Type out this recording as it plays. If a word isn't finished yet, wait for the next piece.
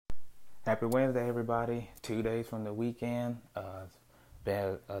Happy Wednesday, everybody. 2 days from the weekend. It's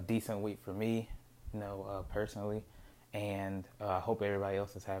been a decent week for me, personally, and I hope everybody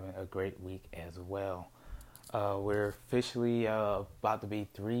else is having a great week as well. We're officially about to be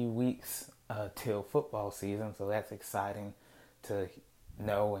 3 weeks till football season, so that's exciting to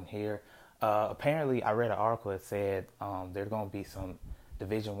know and hear. Apparently, I read an article that said there's going to be some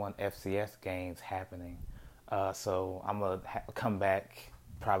Division One FCS games happening. So I'm gonna come back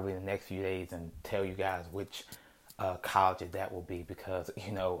probably in the next few days and tell you guys which colleges that will be because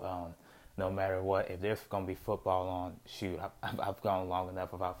no matter what, if there's gonna be football on, shoot, I've gone long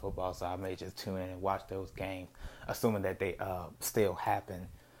enough about football, so I may just tune in and watch those games, assuming that they still happen.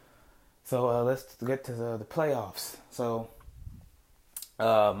 So let's get to the playoffs. So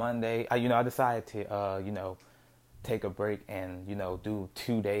Monday, I decided to take a break and do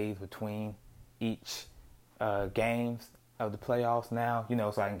 2 days between each games of the playoffs now,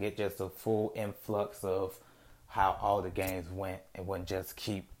 so I can get just a full influx of how all the games went and wouldn't just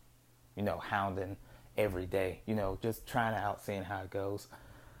keep, hounding every day, just trying out, seeing how it goes.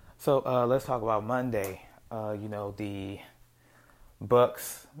 So let's talk about Monday. The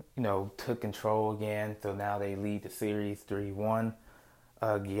Bucks, took control again, so now they lead the series 3-1.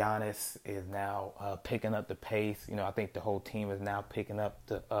 Giannis is now picking up the pace. I think the whole team is now picking up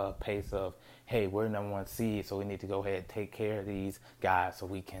the pace of, hey, we're number one seed, so we need to go ahead and take care of these guys so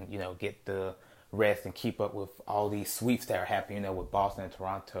we can, get the rest and keep up with all these sweeps that are happening, with Boston and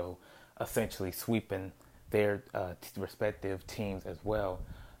Toronto essentially sweeping their respective teams as well.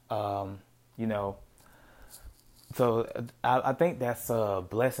 You know, so I think that's a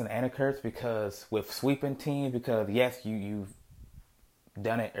blessing and a curse because with sweeping teams, because yes, you've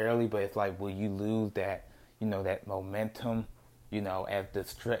done it early, but it's like, will you lose that, that momentum, as the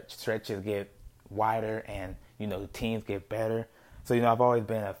stretches get wider and, the teams get better. So, I've always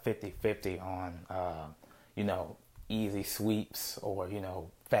been a 50-50 on, easy sweeps or,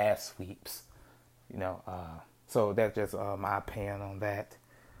 fast sweeps, so that's just my opinion on that.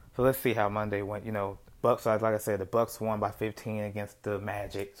 So let's see how Monday went. Bucks, like I said, the Bucks won by 15 against the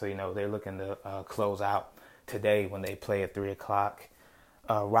Magic. So, they're looking to close out today when they play at 3 o'clock.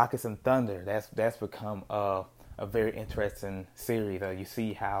 Rockets and Thunder, that's become a very interesting series. You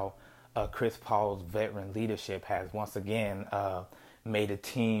see how Chris Paul's veteran leadership has once again made a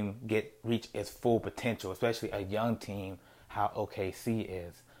team reach its full potential, especially a young team, how OKC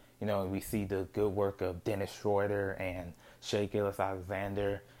is. We see the good work of Dennis Schroeder and Shea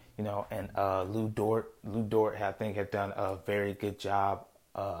Gilgeous-Alexander, and Lou Dort. Lou Dort, I think, has done a very good job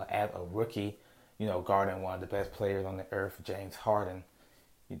as a rookie, guarding one of the best players on the earth, James Harden.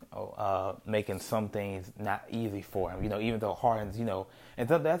 Making some things not easy for him. Even though Harden's, and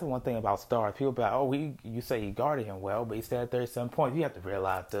that's the one thing about stars. People be like, oh, you say he guarded him well, but he still had 37 points. You have to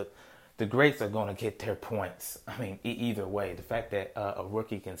realize that the greats are going to get their points. I mean, either way, the fact that a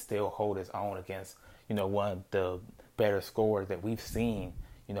rookie can still hold his own against, one of the better scorers that we've seen,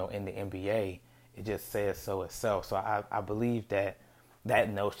 in the NBA, it just says so itself. So I believe that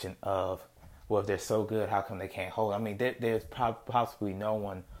notion of, well, if they're so good, how come they can't hold? I mean, there's possibly no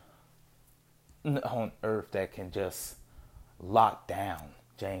one on earth that can just lock down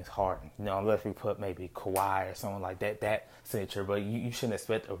James Harden. Unless we put maybe Kawhi or someone like that signature. But you shouldn't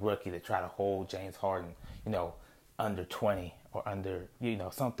expect a rookie to try to hold James Harden, under 20 or under,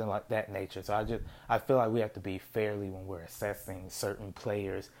 something like that nature. So I feel like we have to be fairly when we're assessing certain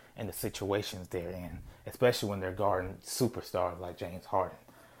players and the situations they're in, especially when they're guarding superstars like James Harden.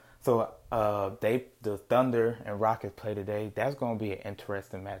 So the Thunder and Rockets play today. That's going to be an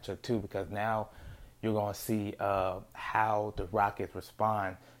interesting matchup too, because now you're going to see how the Rockets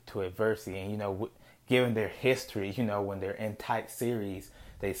respond to adversity. And given their history, when they're in tight series,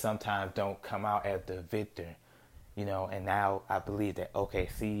 they sometimes don't come out as the victor. And now I believe that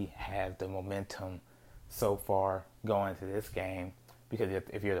OKC has the momentum so far going into this game, because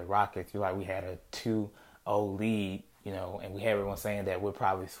if you're the Rockets, you're like, we had a 2-0 lead. And we have everyone saying that we'll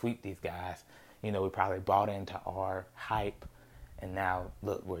probably sweep these guys. We probably bought into our hype, and now,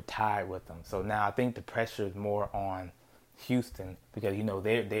 look, we're tied with them. So now I think the pressure is more on Houston because,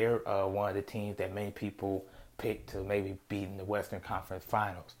 they're one of the teams that many people pick to maybe beat in the Western Conference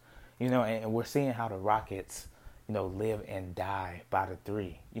Finals. And we're seeing how the Rockets, live and die by the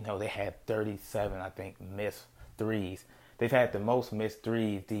three. They had 37, I think, missed threes. They've had the most missed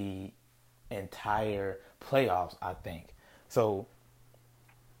threes the entire playoffs, I think. So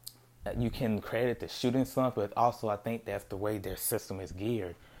you can credit the shooting slump, but also I think that's the way their system is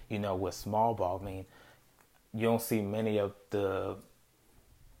geared. With small ball, I mean, you don't see many of the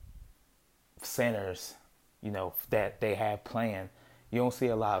centers, that they have playing, you don't see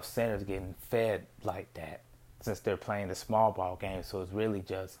a lot of centers getting fed like that since they're playing the small ball game. So it's really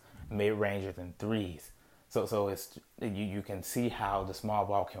just mid rangers and threes. So it's you can see how the small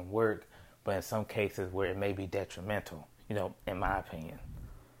ball can work, but in some cases where it may be detrimental, in my opinion.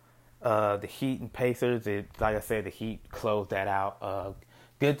 The Heat and Pacers, like I said, the Heat closed that out.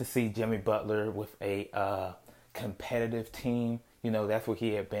 Good to see Jimmy Butler with a competitive team. That's what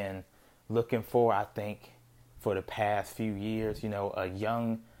he had been looking for, I think, for the past few years. A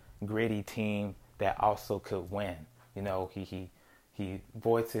young, gritty team that also could win. He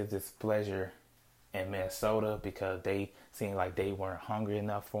voiced his displeasure in Minnesota because they seemed like they weren't hungry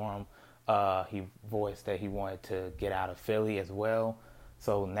enough for him. He voiced that he wanted to get out of Philly as well.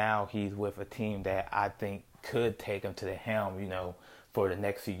 So now he's with a team that I think could take him to the helm, for the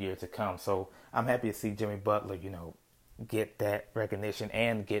next few years to come. So I'm happy to see Jimmy Butler, get that recognition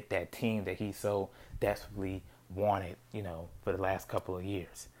and get that team that he so desperately wanted, for the last couple of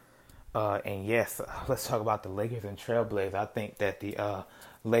years. And yes, let's talk about the Lakers and Trailblazers. I think that the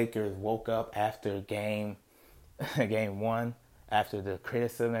Lakers woke up after game one, after the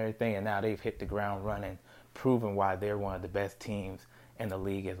criticism and everything, and now they've hit the ground running, proving why they're one of the best teams in the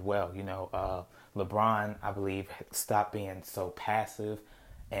league as well. LeBron, I believe, stopped being so passive,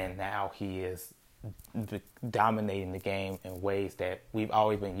 and now he is dominating the game in ways that we've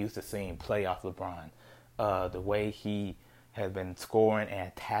always been used to seeing playoff LeBron. The way he has been scoring and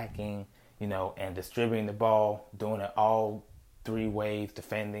attacking, and distributing the ball, doing it all three ways,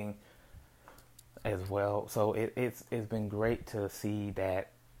 defending as well. So it's been great to see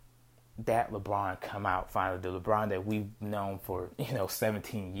that LeBron come out finally, the LeBron that we've known for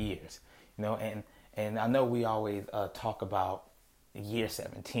 17 years, and I know we always talk about year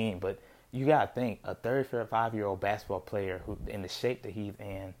 17, but you gotta think a 35-year-old basketball player who in the shape that he's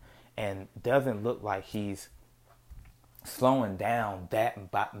in and doesn't look like he's slowing down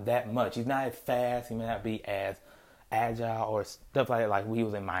that much. He's not as fast. He may not be as agile or stuff like that, like he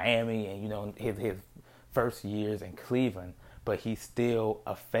was in Miami and his first years in Cleveland, but he's still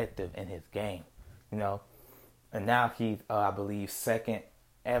effective in his game, and now he's I believe second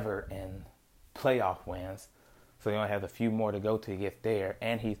ever in playoff wins, so he only has a few more to go to get there,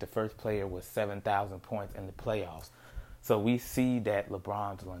 and he's the first player with 7,000 points in the playoffs. So we see that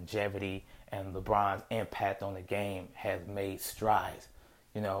LeBron's longevity and LeBron's impact on the game has made strides,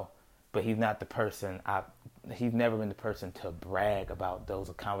 but he's not the person. He's never been the person to brag about those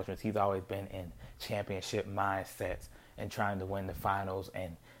accomplishments. He's always been in championship mindsets and trying to win the finals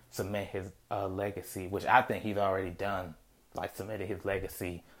and cement his legacy, which I think he's already done, like cemented his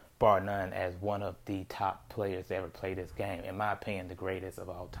legacy, bar none, as one of the top players to ever play this game. In my opinion, the greatest of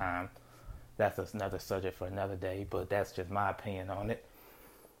all time. That's another subject for another day, but that's just my opinion on it.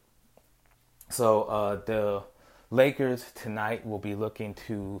 So the Lakers tonight will be looking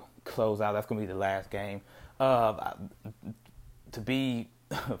to close out. That's going to be the last game. To be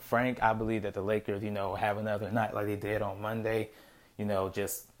frank, I believe that the Lakers, have another night like they did on Monday,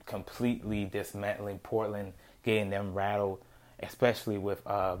 just completely dismantling Portland, getting them rattled, especially with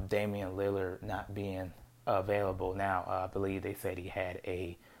Damian Lillard not being available now. I believe they said he had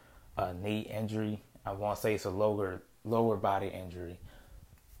a knee injury. I want to say it's a lower body injury.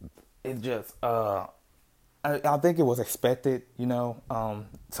 It just I think it was expected,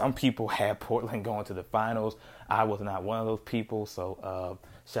 some people had Portland going to the finals. I was not one of those people, so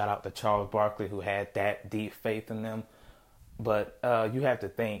shout out to Charles Barkley who had that deep faith in them. But you have to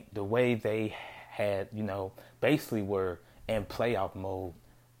think the way they had, basically were in playoff mode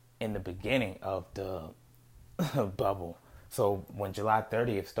in the beginning of the bubble. So when July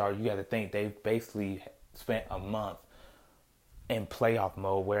 30th started, you got to think they basically spent a month in playoff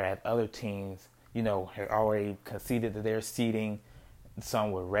mode, whereas other teams, had already conceded to their seeding.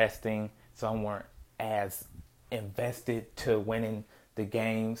 Some were resting. Some weren't as invested to winning the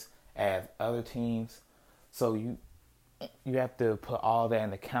games as other teams. So you have to put all that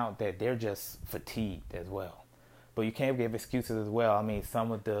in account that they're just fatigued as well. But you can't give excuses as well. I mean,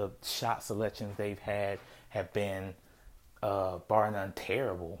 some of the shot selections they've had have been bar none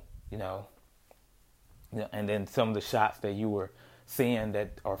terrible, and then some of the shots that you were seeing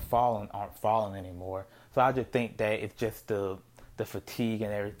that are falling aren't falling anymore. So I just think that it's just the fatigue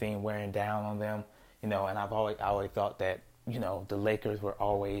and everything wearing down on them, and I've always thought that, the Lakers were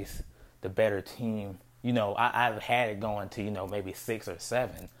always the better team. I've had it going to, maybe 6 or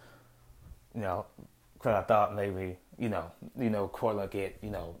 7, because I thought maybe, Portland get,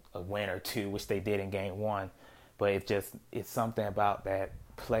 a win or two, which they did in game 1. But it's something about that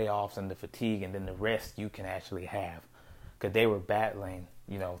playoffs and the fatigue and then the rest you can actually have. Because they were battling,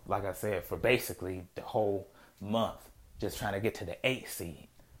 like I said, for basically the whole month, just trying to get to the 8th seed.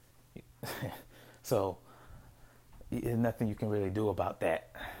 So there's nothing you can really do about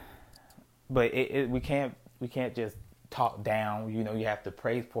that. But we can't just talk down. You know, you have to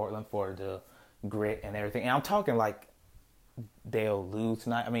praise Portland for the grit and everything. And I'm talking like they'll lose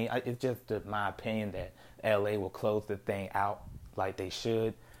tonight. I mean, it's just my opinion that LA will close the thing out like they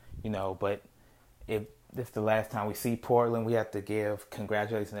should, you know. But if this is the last time we see Portland, we have to give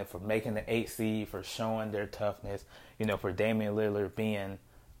congratulations for making the 8th seed, for showing their toughness, you know, for Damian Lillard being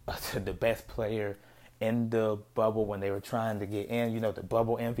the best player in the bubble when they were trying to get in, you know, the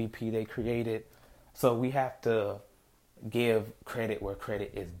bubble MVP they created. So we have to give credit where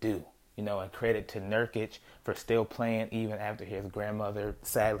credit is due, you know, and credit to Nurkic for still playing even after his grandmother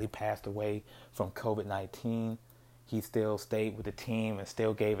sadly passed away from COVID-19. He still stayed with the team and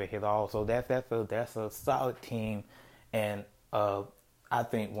still gave it his all. So that's a solid team, and I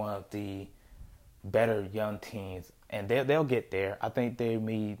think one of the better young teams, and they'll get there. I think they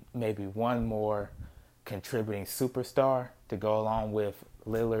need maybe one more contributing superstar to go along with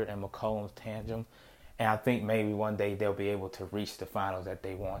Lillard and McCollum's tandem, and I think maybe one day they'll be able to reach the finals that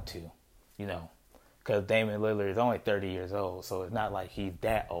they want to, you know, because Damian Lillard is only 30 years old, so it's not like he's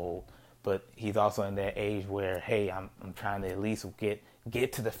that old. But he's also in that age where, hey, I'm trying to at least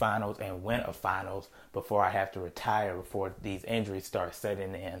get to the finals and win a finals before I have to retire, before these injuries start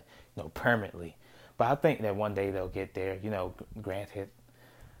setting in, you know, permanently. But I think that one day they'll get there. You know, granted,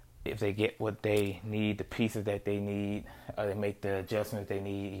 if they get what they need, the pieces that they need, they make the adjustments they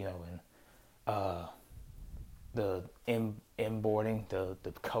need, you know, and the inboarding,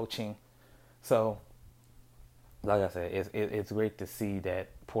 the coaching. So, like I said, it's great to see that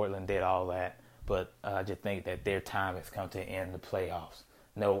Portland did all that, but I just think that their time has come to end the playoffs.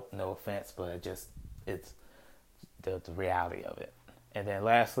 No offense, but it's the reality of it. And then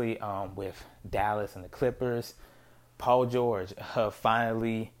lastly, with Dallas and the Clippers, Paul George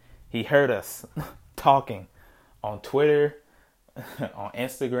finally, he heard us talking on Twitter, on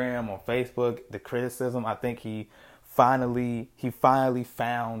Instagram, on Facebook, the criticism. I think he finally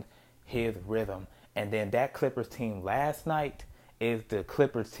found his rhythm. And then that Clippers team last night is the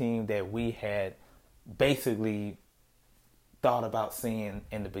Clippers team that we had basically thought about seeing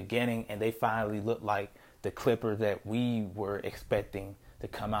in the beginning, and they finally looked like the Clippers that we were expecting to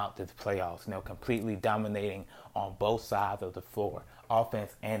come out to the playoffs, you know, completely dominating on both sides of the floor,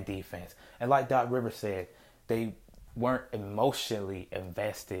 offense and defense. And like Doc Rivers said, they weren't emotionally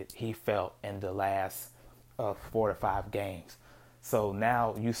invested, he felt, in the last 4 to 5 games. So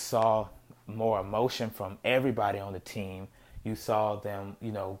now you saw more emotion from everybody on the team. You saw them,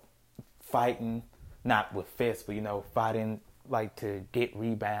 you know, fighting, not with fists, but, you know, fighting like to get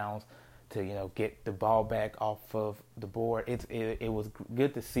rebounds, to, you know, get the ball back off of the board. It was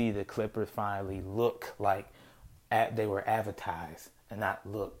good to see the Clippers finally look like they were advertised and not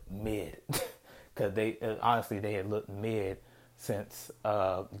look mid. Because they honestly, they had looked mid since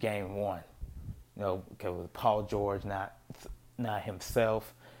game 1. You know, because with Paul George not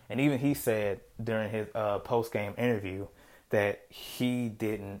himself. And even he said during his post-game interview that he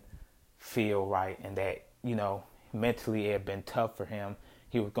didn't feel right, and that, you know, mentally it had been tough for him.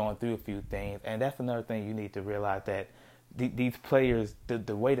 He was going through a few things. And that's another thing you need to realize, that these players,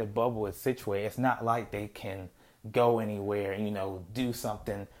 the way the bubble is situated, it's not like they can go anywhere and, you know, do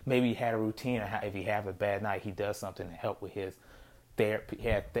something. Maybe he had a routine, or if he has a bad night, he does something to help with his therapy. He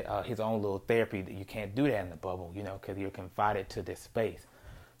had his own little therapy. That you can't do that in the bubble, you know, because you're confined to this space.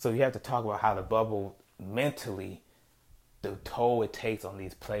 So you have to talk about how the bubble mentally, the toll it takes on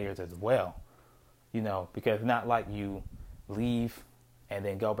these players as well, you know, because it's not like you leave and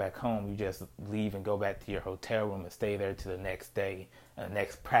then go back home. You just leave and go back to your hotel room and stay there to the next day and the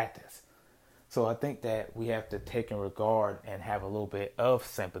next practice. So I think that we have to take in regard and have a little bit of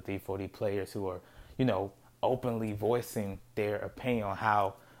sympathy for the players who are, you know, openly voicing their opinion on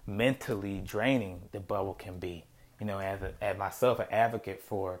how mentally draining the bubble can be. You know, as myself, an advocate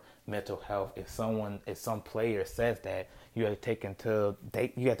for mental health, if some player says that, you have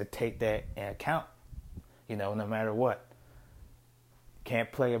to take that in account, you know, no matter what.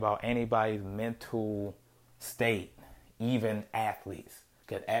 Can't play about anybody's mental state, even athletes,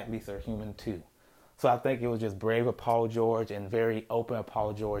 because athletes are human too. So I think it was just brave of Paul George and very open of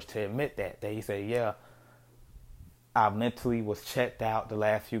Paul George to admit that he said, yeah, I mentally was checked out the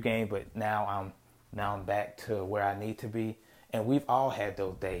last few games, but now I'm back to where I need to be. And we've all had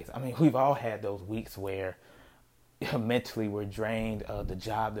those days. I mean, we've all had those weeks where mentally we're drained. The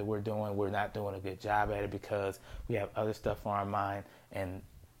job that we're doing, we're not doing a good job at it because we have other stuff on our mind, and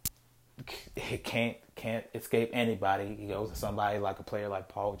it can't escape anybody. He goes to somebody like a player like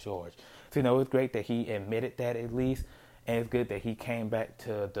Paul George. So, you know, it's great that he admitted that at least. And it's good that he came back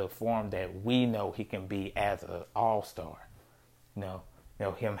to the form that we know he can be as an all-star.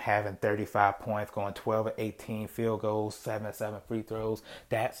 Him having 35 points, going 12 of 18 field goals, 7 of 7 free throws.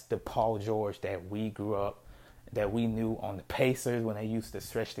 That's the Paul George that we grew up, that we knew on the Pacers when they used to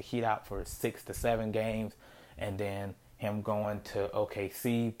stretch the Heat out for 6 to 7 games. And then him going to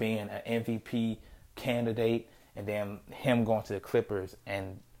OKC, being an MVP candidate, and then him going to the Clippers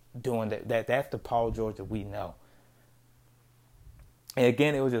and doing that. That's the Paul George that we know. And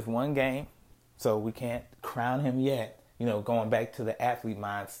again, it was just one game, so we can't crown him yet. Going back to the athlete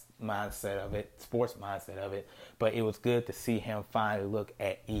mindset of it, sports mindset of it. But it was good to see him finally look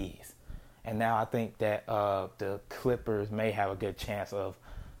at ease. And now I think that the Clippers may have a good chance of,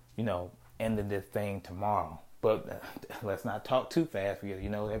 ending this thing tomorrow. But let's not talk too fast,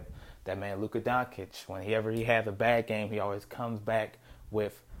 because that man Luka Doncic, whenever he has a bad game, he always comes back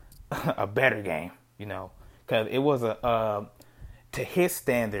with a better game. Because it was to his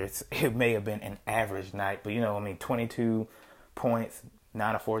standards, it may have been an average night, but 22 points,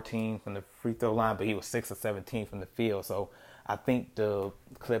 9 of 14 from the free throw line, but he was 6 of 17 from the field. So I think the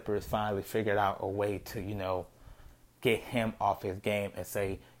Clippers finally figured out a way to, get him off his game and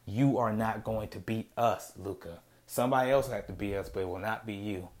say, you are not going to beat us, Luka. Somebody else has to beat us, but it will not be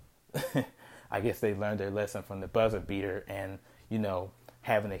you. I guess they learned their lesson from the buzzer beater and,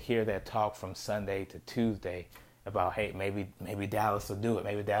 having to hear that talk from Sunday to Tuesday about, hey, maybe Dallas will do it.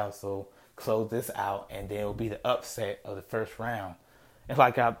 Maybe Dallas will close this out, and then it'll be the upset of the first round. And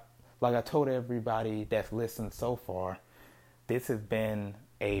like I told everybody that's listened so far, this has been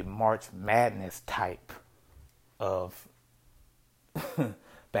a March Madness type of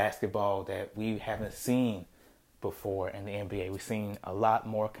basketball that we haven't seen before in the NBA. We've seen a lot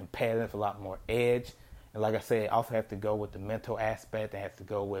more competitive, a lot more edge. And like I said, it also has to go with the mental aspect. It has to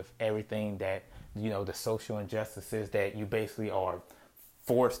go with everything that, the social injustices that you basically are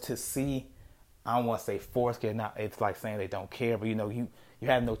forced to see. I don't want to say forced, because it's like saying they don't care, but you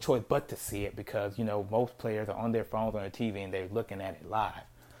have no choice but to see it because, most players are on their phones, on their TV, and they're looking at it live.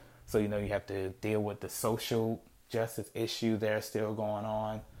 So, you have to deal with the social justice issue that are still going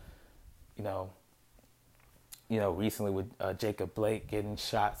on. Recently with Jacob Blake getting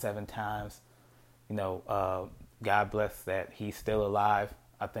shot 7 times. God bless that he's still alive.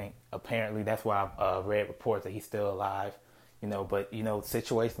 I think apparently that's why I've read reports that he's still alive. But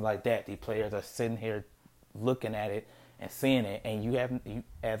situations like that, the players are sitting here looking at it and seeing it, and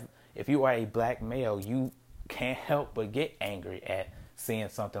if you are a black male, you can't help but get angry at seeing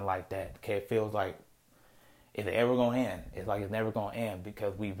something like that. Okay, it feels like, is it ever gonna end? It's like it's never gonna end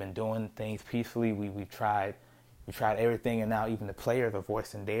because we've been doing things peacefully. We tried everything, and now even the players are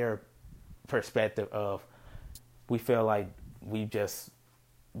voicing their perspective of, we feel like we've just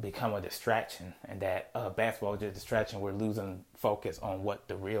become a distraction, and that basketball is just a distraction. We're losing focus on what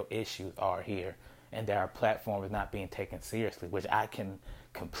the real issues are here, and that our platform is not being taken seriously, which I can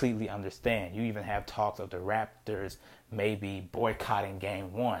completely understand. You even have talks of the Raptors maybe boycotting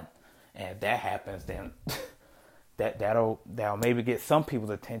Game 1, and if that happens, then that'll maybe get some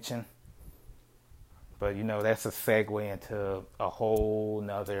people's attention. But that's a segue into a whole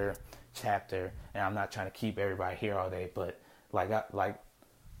nother chapter, and I'm not trying to keep everybody here all day, but like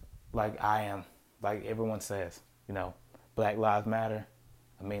I am, like everyone says, Black Lives Matter.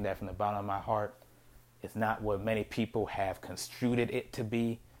 I mean that from the bottom of my heart. It's not what many people have construed it to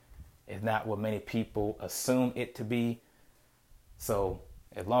be. It's not what many people assume it to be. So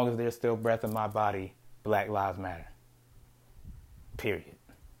as long as there's still breath in my body, Black Lives Matter. Period.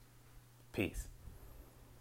 Peace.